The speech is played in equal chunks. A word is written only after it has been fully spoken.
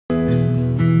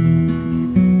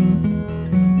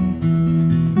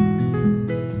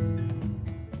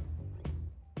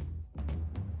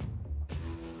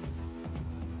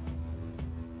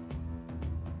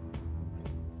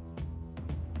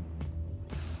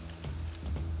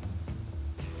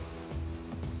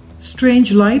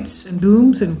strange lights and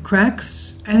booms and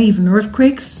cracks and even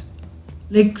earthquakes,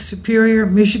 Lake Superior,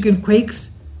 Michigan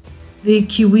quakes, the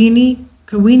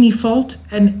Keweenaw fault,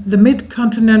 and the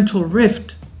Mid-Continental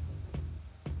rift.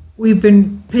 We've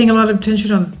been paying a lot of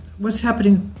attention on what's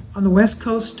happening on the West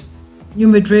Coast, New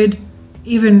Madrid,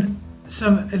 even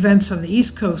some events on the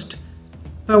East Coast.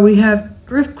 But we have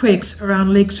earthquakes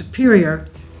around Lake Superior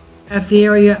at the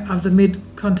area of the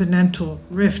Mid-Continental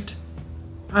rift.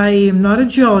 I am not a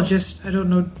geologist. I don't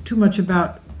know too much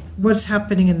about what's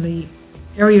happening in the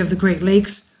area of the Great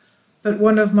Lakes, but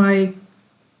one of my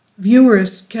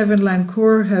viewers, Kevin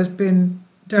Lancourt, has been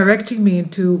directing me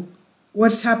into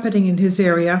what's happening in his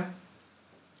area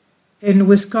in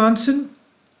Wisconsin,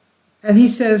 and he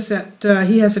says that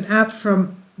he has an app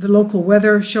from the local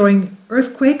weather showing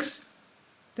earthquakes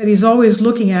that he's always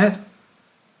looking at,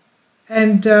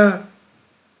 and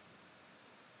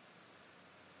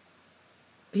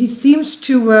he seems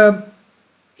to,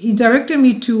 he directed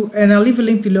me to, and I'll leave a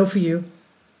link below for you,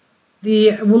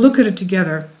 we'll look at it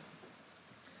together,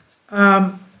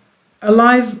 a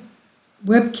live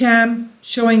webcam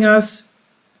showing us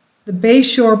the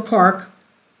Bayshore Park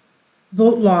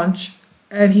boat launch,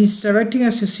 and he's directing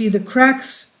us to see the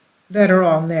cracks that are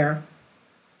on there.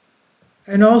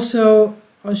 And also,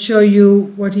 I'll show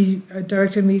you what he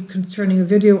directed me concerning a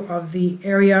video of the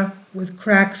area with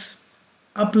cracks,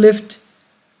 uplift.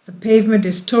 The pavement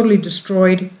is totally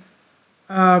destroyed,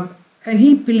 and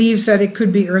he believes that it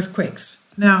could be earthquakes.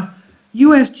 Now,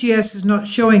 USGS is not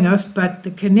showing us, but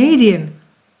the Canadian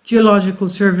Geological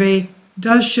Survey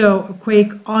does show a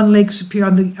quake on Lake Superior,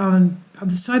 on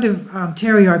the side of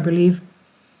Ontario, I believe.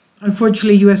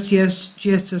 Unfortunately,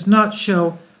 USGS does not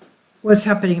show what's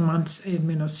happening in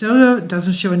Minnesota. It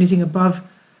doesn't show anything above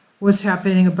what's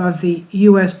happening above the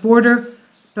US border,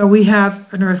 but we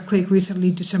have an earthquake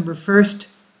recently, December 1st,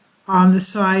 on the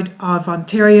side of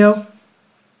Ontario.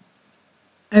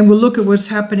 And we'll look at what's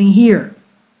happening here.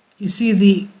 You see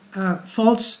the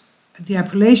faults at the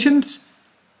Appalachians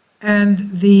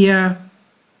and the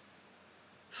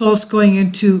faults going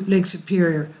into Lake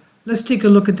Superior. Let's take a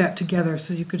look at that together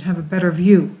so you can have a better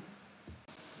view.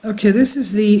 Okay, this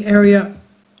is the area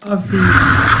of the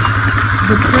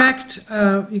cracked,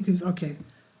 okay.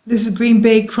 This is Green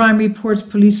Bay Crime Reports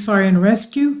Police Fire and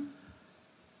Rescue,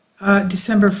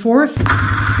 December 4th.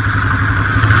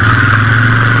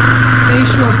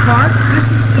 Bayshore Park.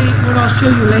 This is what I'll show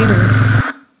you later.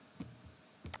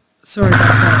 Sorry about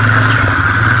that.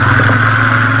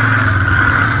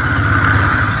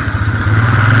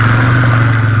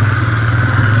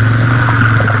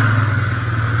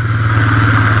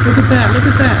 Look at that, look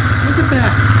at that, look at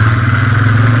that.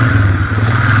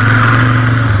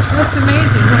 That's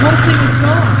amazing. The whole thing is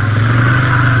gone.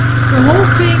 The whole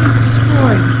thing is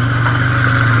destroyed.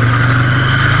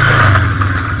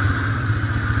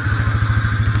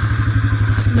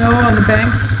 Snow on the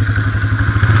banks.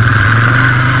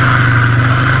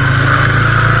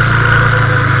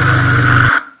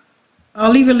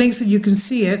 I'll leave a link so you can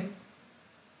see it.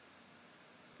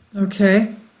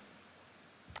 Okay.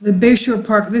 The Bayshore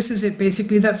Park, this is it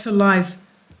basically. That's the live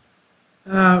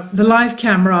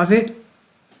camera of it.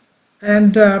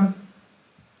 And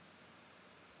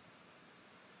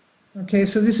okay,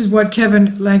 so this is what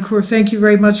Kevin Lancourt, thank you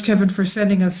very much, Kevin, for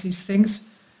sending us these things.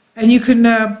 And you can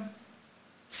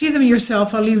see them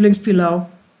yourself. I'll leave links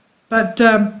below. But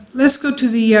let's go to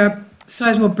the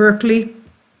Seismo Berkeley.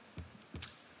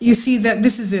 You see that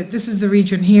this is it. This is the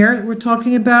region here we're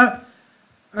talking about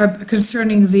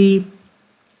concerning the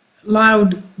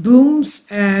loud booms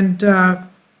and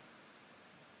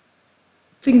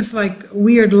things like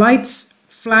weird lights,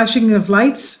 flashing of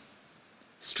lights,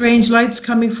 strange lights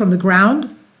coming from the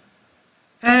ground.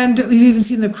 And we've even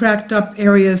seen the cracked up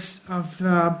areas of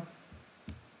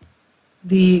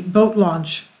the boat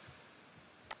launch,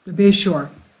 the Bayshore,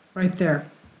 right there.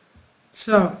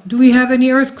 So, do we have any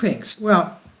earthquakes?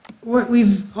 Well, what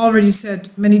we've already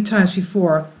said many times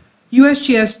before,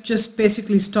 USGS just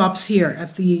basically stops here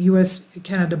at the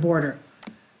US-Canada border.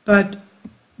 But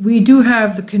we do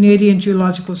have the Canadian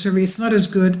Geological Survey. It's not as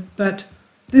good, but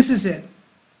this is it.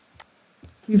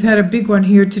 We've had a big one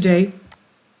here today.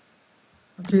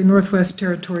 Okay, Northwest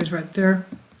Territories right there.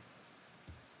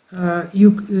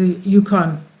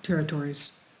 Yukon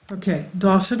Territories. Okay,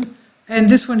 Dawson. And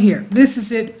this one here. This is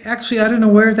it. Actually, I don't know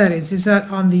where that is. Is that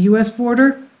on the US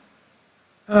border?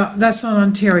 That's on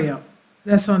Ontario.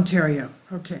 That's Ontario.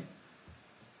 Okay.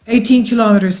 18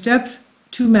 kilometers depth,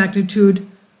 2 magnitude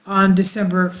on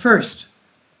December 1st.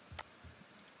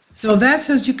 So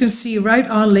that's, as you can see, right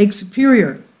on Lake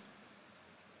Superior.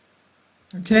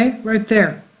 Okay, right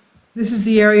there. This is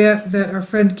the area that our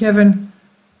friend Kevin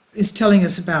is telling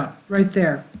us about, right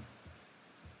there.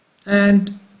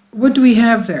 And what do we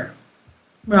have there?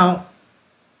 Well,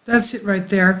 that's it right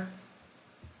there.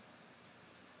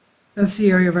 That's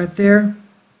the area right there.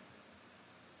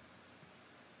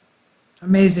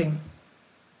 Amazing.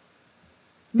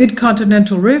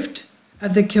 Mid-Continental Rift.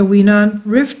 At the Keweenaw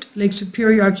Rift, Lake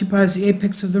Superior occupies the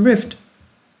apex of the rift.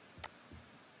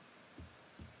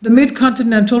 The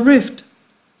Mid-Continental Rift.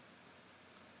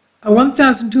 A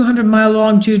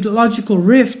 1,200-mile-long geological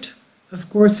rift.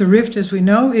 Of course, the rift, as we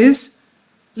know, is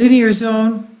linear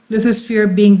zone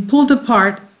lithosphere being pulled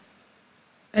apart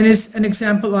and is an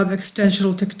example of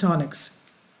extensional tectonics.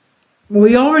 Well,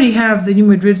 we already have the New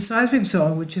Madrid seismic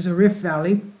zone, which is a rift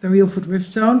valley, the Real Foot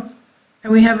Rift Zone,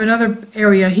 and we have another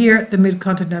area here, the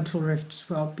Mid-Continental Rift as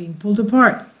well, being pulled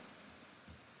apart.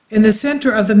 In the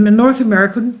center of the North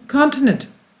American continent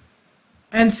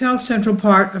and south-central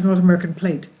part of North American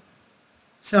plate.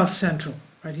 South-central,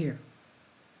 right here.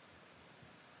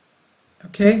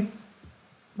 Okay,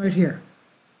 right here.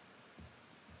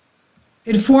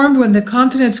 It formed when the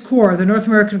continent's core, the North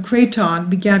American craton,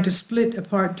 began to split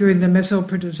apart during the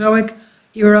Mesoproterozoic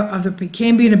era of the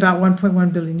Precambrian about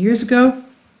 1.1 billion years ago.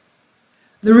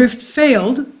 The rift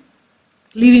failed,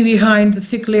 leaving behind the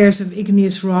thick layers of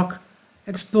igneous rock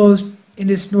exposed in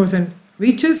its northern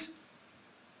reaches,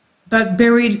 but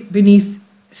buried beneath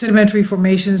sedimentary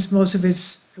formations most of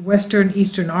its western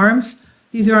eastern arms.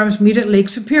 These arms meet at Lake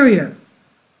Superior.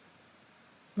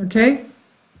 Okay?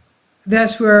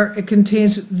 That's where it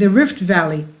contains the Rift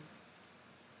Valley.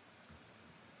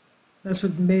 That's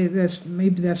what maybe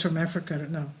that's from Africa, I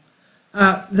don't know.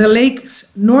 The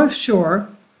lake's north shore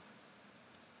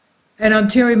and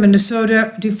Ontario,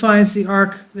 Minnesota defines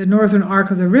the northern arc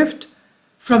of the rift.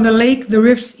 From the lake, the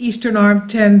rift's eastern arm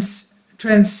trends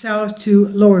south to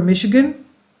lower Michigan.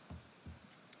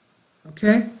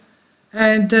 Okay?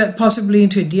 And possibly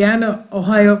into Indiana,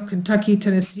 Ohio, Kentucky,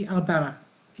 Tennessee, Alabama.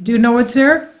 Do you know what's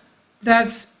there?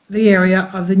 That's the area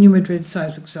of the New Madrid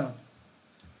seismic zone.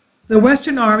 The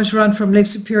western arms run from Lake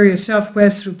Superior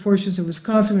southwest through portions of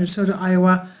Wisconsin, Minnesota,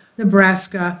 Iowa,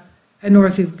 Nebraska, and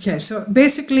northeast. Okay, so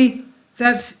basically,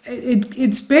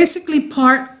 it's basically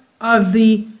part of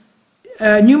the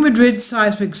New Madrid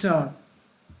seismic zone.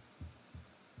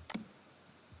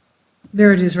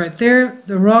 There it is right there,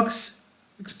 the rocks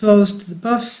exposed to the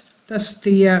buffs. That's what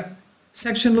the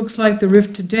section looks like, the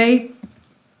rift today.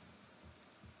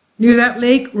 Near that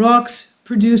lake, rocks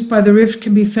produced by the rift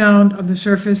can be found on the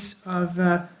surface of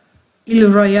Ile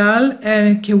Royale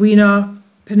and Keweenaw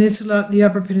Peninsula, the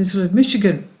upper peninsula of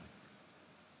Michigan.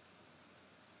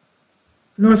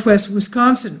 Northwest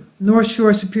Wisconsin, North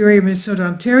Shore, Superior, Minnesota,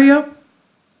 Ontario.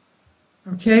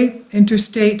 Okay,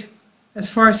 interstate,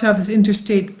 as far south as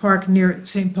Interstate Park near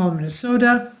St. Paul,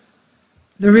 Minnesota.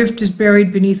 The rift is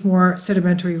buried beneath more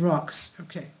sedimentary rocks.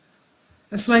 Okay.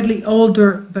 A slightly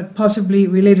older but possibly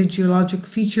related geologic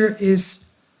feature is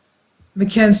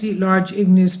Mackenzie Large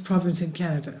Igneous Province in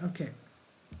Canada. Okay.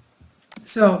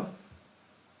 So,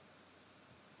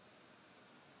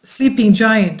 Sleeping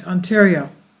Giant,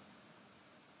 Ontario.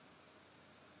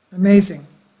 Amazing.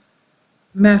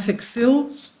 Mafic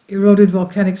sills, eroded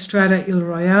volcanic strata, Ile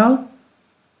Royale.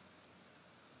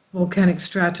 Volcanic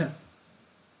strata.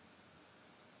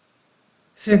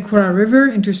 St. Croix River,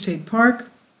 Interstate Park.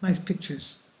 Nice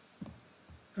pictures.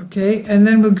 Okay, and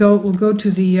then we'll go to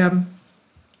the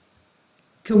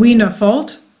Keweenaw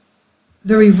Fault,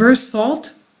 the reverse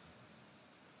fault.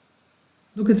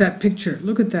 Look at that picture.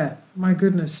 Look at that. My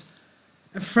goodness.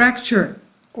 A fracture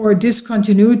or a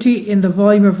discontinuity in the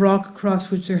volume of rock across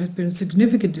which there has been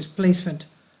significant displacement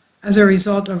as a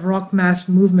result of rock mass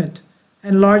movement,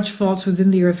 and large faults within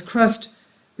the Earth's crust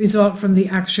result from the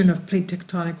action of plate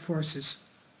tectonic forces.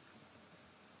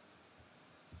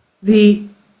 The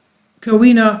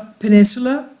Keweenaw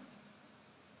Peninsula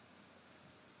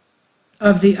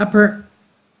of the upper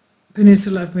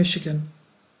peninsula of Michigan.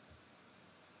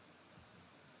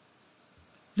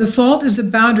 The fault is the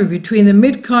boundary between the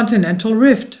Mid-Continental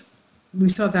Rift, we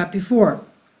saw that before,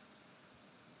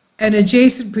 and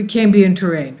adjacent Precambrian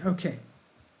terrain. Okay.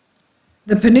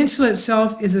 The peninsula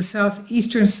itself is the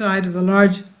southeastern side of the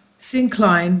large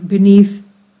syncline beneath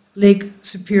Lake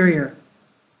Superior.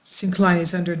 Syncline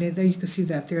is underneath there, you can see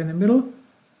that there in the middle.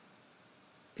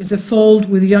 It's a fold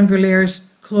with younger layers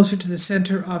closer to the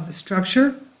center of the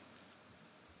structure.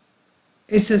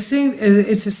 It's a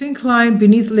syncline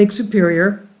beneath Lake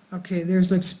Superior. Okay,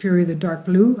 there's Lake Superior, the dark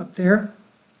blue up there.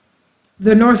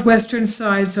 The northwestern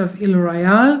sides of Ile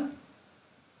Royale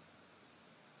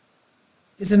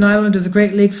is an island of the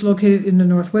Great Lakes located in the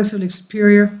northwest of Lake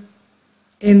Superior.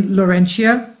 in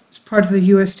Laurentia. It's part of the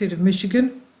U.S. state of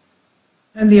Michigan.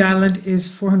 And the island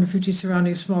is 450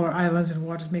 surrounding smaller islands and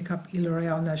waters make up Ile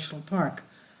Royale National Park.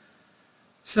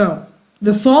 So,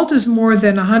 the fault is more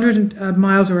than 100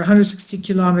 miles or 160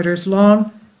 kilometers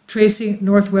long, tracing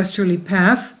northwesterly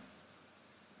path.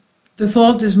 The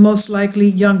fault is most likely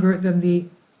younger than the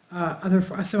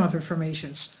some other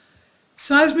formations.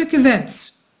 Seismic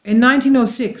events in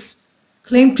 1906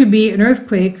 claimed to be an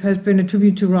earthquake has been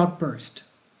attributed to rock burst,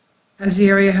 as the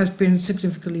area has been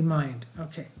significantly mined.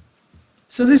 Okay,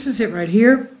 so this is it right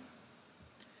here.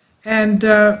 And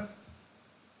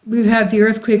we've had the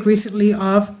earthquake recently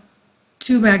of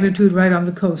 2 magnitude right on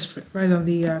the coast, right on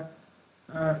the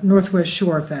northwest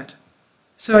shore of that.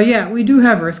 So yeah, we do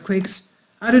have earthquakes.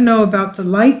 I don't know about the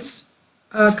lights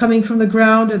coming from the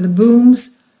ground and the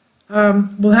booms.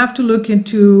 We'll have to look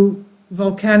into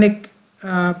volcanic,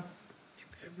 I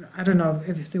don't know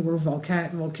if there were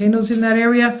volcanoes in that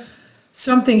area.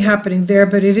 Something happening there,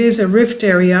 but it is a rift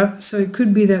area, so it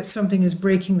could be that something is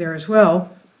breaking there as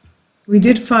well. We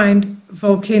did find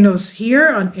volcanoes here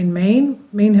in Maine.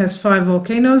 Maine has 5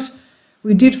 volcanoes.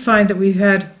 We did find that we've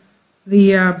had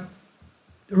the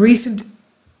recent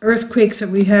earthquakes that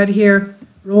we had here,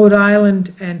 Rhode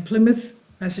Island and Plymouth,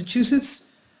 Massachusetts.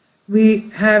 We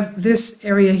have this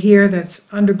area here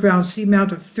that's underground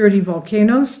seamount of 30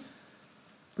 volcanoes.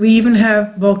 We even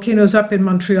have volcanoes up in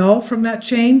Montreal from that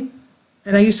chain.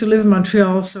 And I used to live in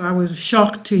Montreal, so I was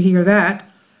shocked to hear that,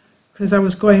 because I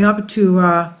was going up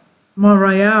to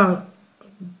Montreal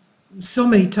so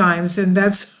many times, and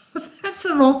that's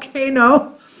a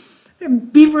volcano.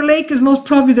 Beaver Lake is most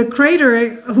probably the crater,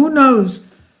 who knows?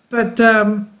 But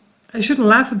I shouldn't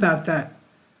laugh about that.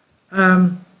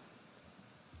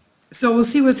 So we'll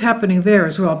see what's happening there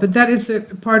as well. But that is a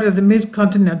part of the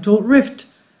Mid-Continental rift,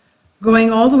 going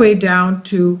all the way down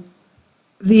to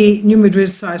the New Madrid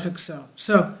seismic zone.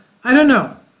 So I don't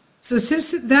know. So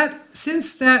since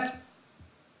that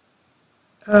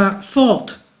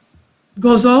fault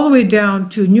goes all the way down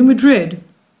to New Madrid,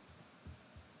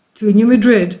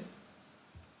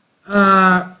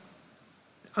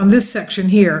 on this section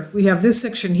here, we have this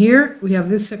section here, we have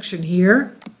this section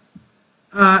here.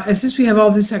 And since we have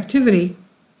all this activity,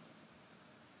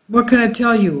 what can I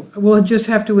tell you? We'll just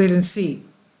have to wait and see.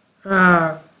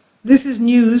 This is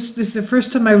news. This is the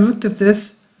first time I looked at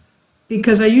this,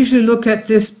 because I usually look at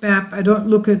this map. I don't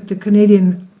look at the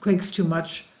Canadian quakes too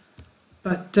much.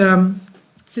 But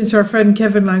since our friend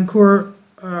Kevin Lancourt,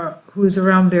 who is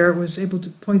around there, was able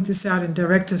to point this out and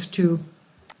direct us to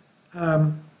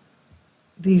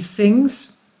these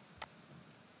things,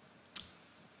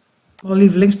 I'll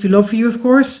leave links below for you, of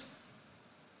course.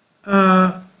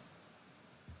 Okay,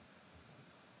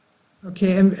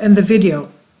 and the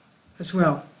video as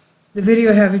well. The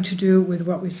video having to do with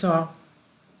what we saw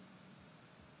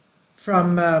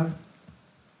from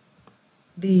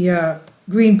the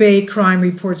Green Bay Crime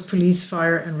Reports Police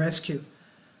Fire and Rescue.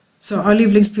 So I'll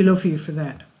leave links below for you for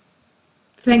that.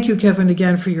 Thank you, Kevin,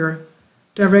 again for your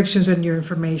directions and your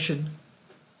information.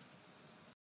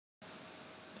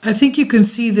 I think you can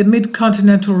see the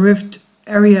Mid-Continental Rift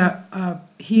area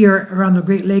here around the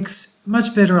Great Lakes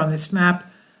much better on this map.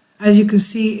 As you can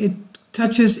see, it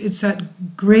touches, it's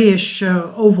that grayish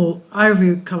oval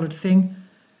ivory colored thing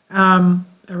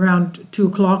around 2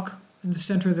 o'clock in the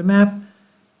center of the map,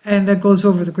 and that goes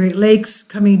over the Great Lakes,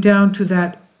 coming down to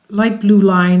that light blue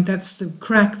line. That's the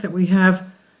crack that we have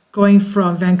going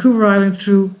from Vancouver Island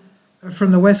through,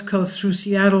 from the west coast through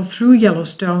Seattle, through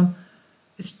Yellowstone.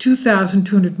 It's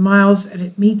 2,200 miles, and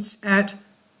it meets at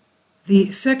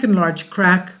the second large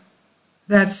crack.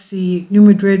 That's the New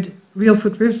Madrid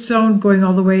Reelfoot Rift Zone, going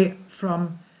all the way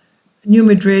from New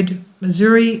Madrid,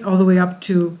 Missouri, all the way up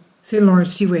to St.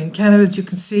 Lawrence Seaway in Canada, as you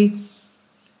can see.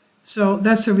 So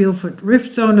that's the Reelfoot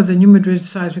Rift Zone of the New Madrid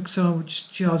seismic zone,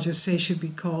 which geologists say should be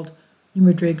called New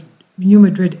Madrid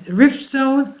Rift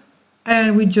Zone.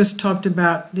 And we just talked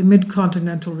about the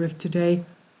Mid-Continental Rift today,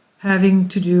 having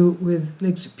to do with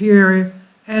Lake Superior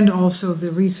and also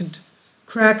the recent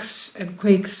cracks and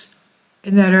quakes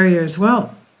in that area as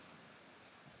well.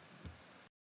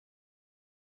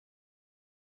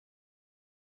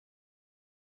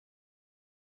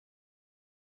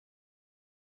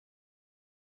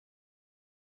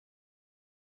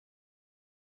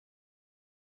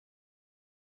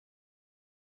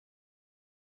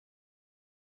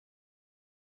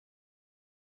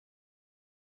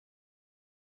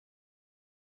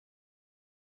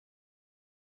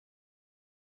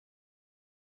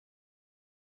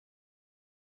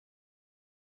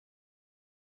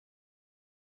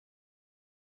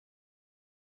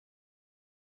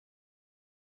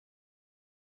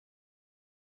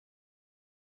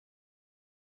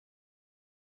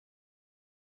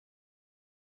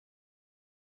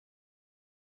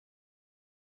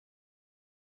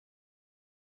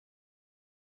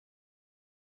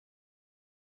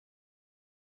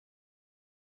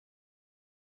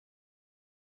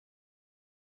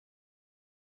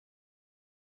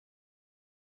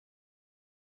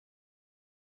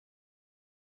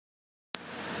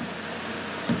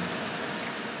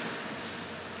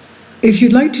 If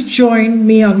you'd like to join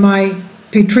me on my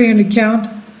Patreon account,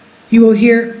 you will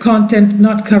hear content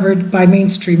not covered by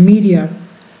mainstream media.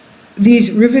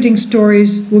 These riveting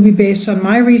stories will be based on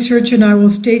my research, and I will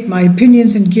state my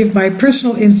opinions and give my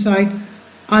personal insight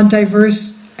on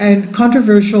diverse and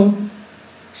controversial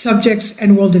subjects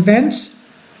and world events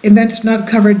not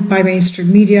covered by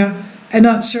mainstream media, and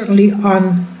not supported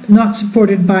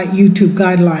by YouTube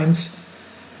guidelines.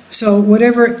 So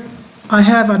whatever I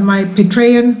have on my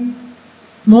Patreon,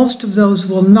 most of those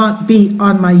will not be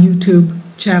on my YouTube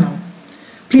channel.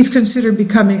 Please consider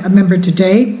becoming a member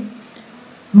today.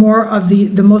 More of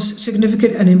the most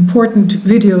significant and important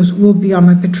videos will be on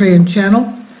my Patreon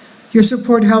channel. Your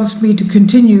support helps me to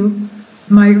continue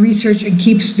my research and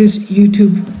keeps this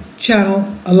YouTube channel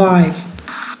alive.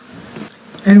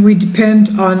 And we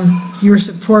depend on your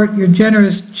support, your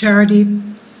generous charity,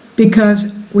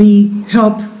 because we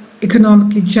help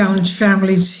economically challenged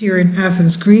families here in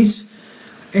Athens, Greece,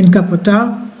 in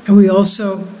Kapota, and we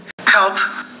also help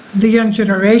the young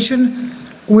generation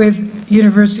with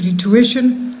university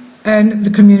tuition and the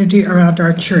community around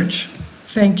our church.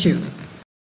 Thank you.